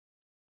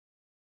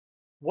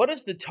What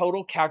is the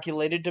total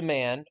calculated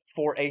demand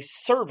for a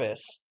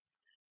service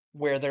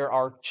where there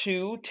are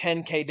two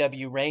 10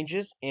 kW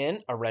ranges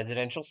in a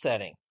residential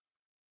setting?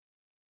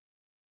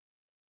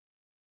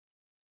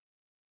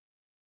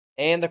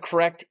 And the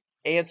correct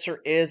answer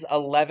is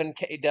 11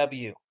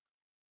 kW.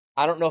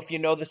 I don't know if you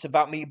know this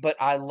about me, but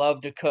I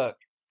love to cook.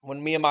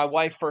 When me and my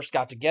wife first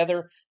got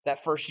together,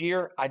 that first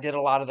year, I did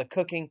a lot of the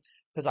cooking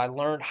because I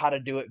learned how to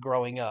do it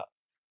growing up.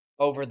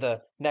 Over the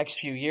next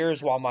few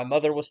years, while my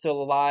mother was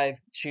still alive,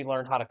 she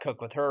learned how to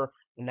cook with her.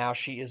 And now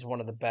she is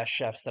one of the best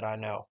chefs that I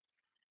know.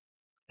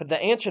 But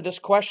to answer this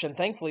question,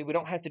 thankfully, we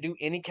don't have to do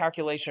any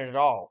calculation at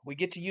all. We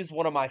get to use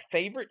one of my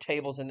favorite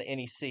tables in the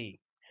NEC,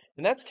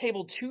 and that's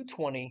table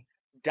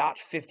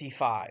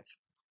 220.55.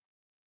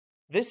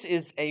 This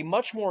is a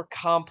much more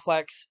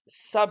complex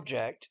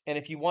subject, and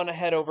if you want to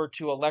head over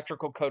to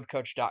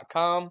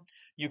electricalcodecoach.com,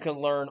 you can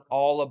learn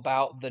all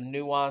about the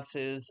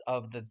nuances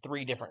of the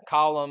three different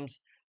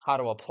columns, how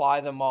to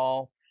apply them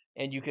all,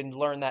 and you can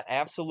learn that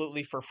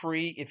absolutely for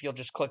free if you'll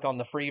just click on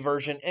the free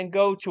version and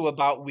go to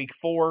about week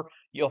 4.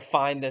 You'll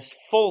find this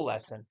full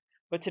lesson.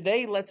 But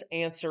today, let's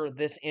answer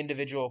this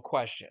individual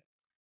question.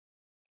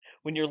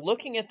 When you're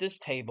looking at this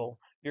table,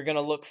 you're going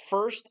to look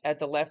first at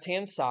the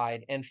left-hand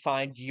side and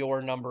find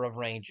your number of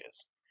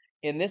ranges.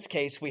 In this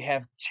case, we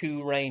have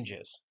 2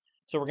 ranges.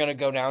 So we're going to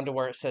go down to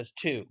where it says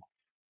 2.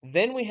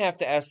 Then we have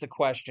to ask the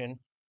question,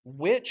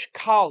 which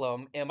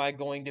column am I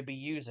going to be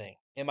using?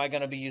 Am I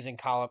going to be using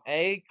column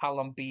A,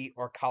 column B,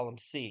 or column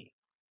C?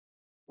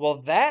 Well,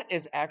 that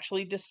is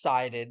actually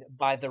decided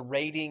by the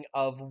rating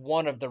of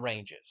one of the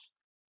ranges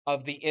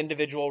of the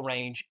individual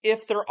range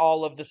if they're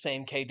all of the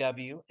same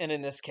kW, and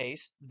in this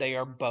case, they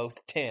are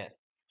both 10.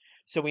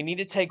 So we need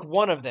to take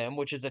one of them,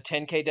 which is a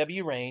 10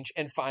 kW range,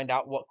 and find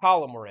out what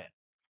column we're in.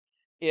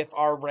 If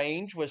our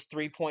range was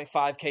 3.5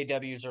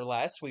 kWs or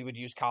less, we would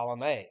use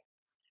column A.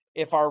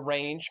 If our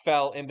range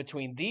fell in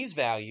between these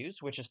values,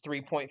 which is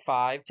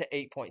 3.5 to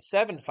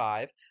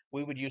 8.75,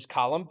 we would use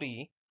column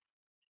B.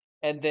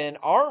 And then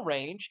our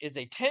range is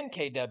a 10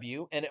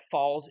 kW and it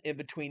falls in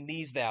between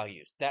these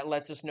values. That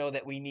lets us know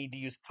that we need to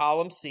use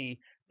column C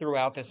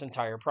throughout this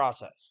entire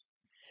process.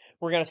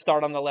 We're going to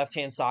start on the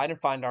left-hand side and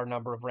find our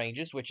number of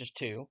ranges, which is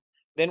 2.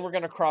 Then we're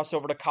going to cross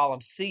over to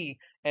column C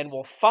and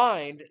we'll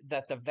find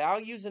that the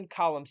values in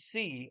column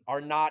C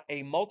are not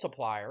a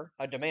multiplier,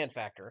 a demand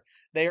factor.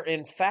 They are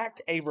in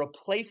fact a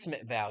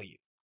replacement value.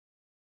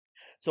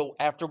 So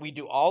after we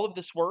do all of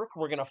this work,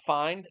 we're going to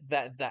find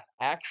that the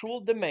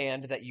actual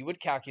demand that you would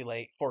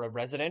calculate for a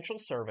residential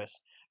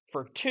service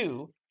for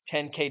two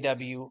 10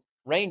 kW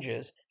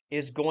ranges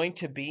is going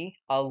to be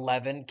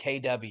 11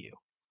 kW.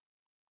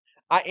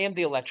 I am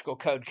the electrical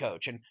code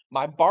coach, and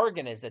my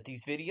bargain is that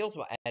these videos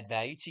will add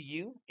value to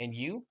you, and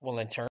you will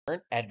in turn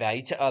add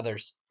value to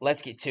others.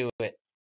 Let's get to it.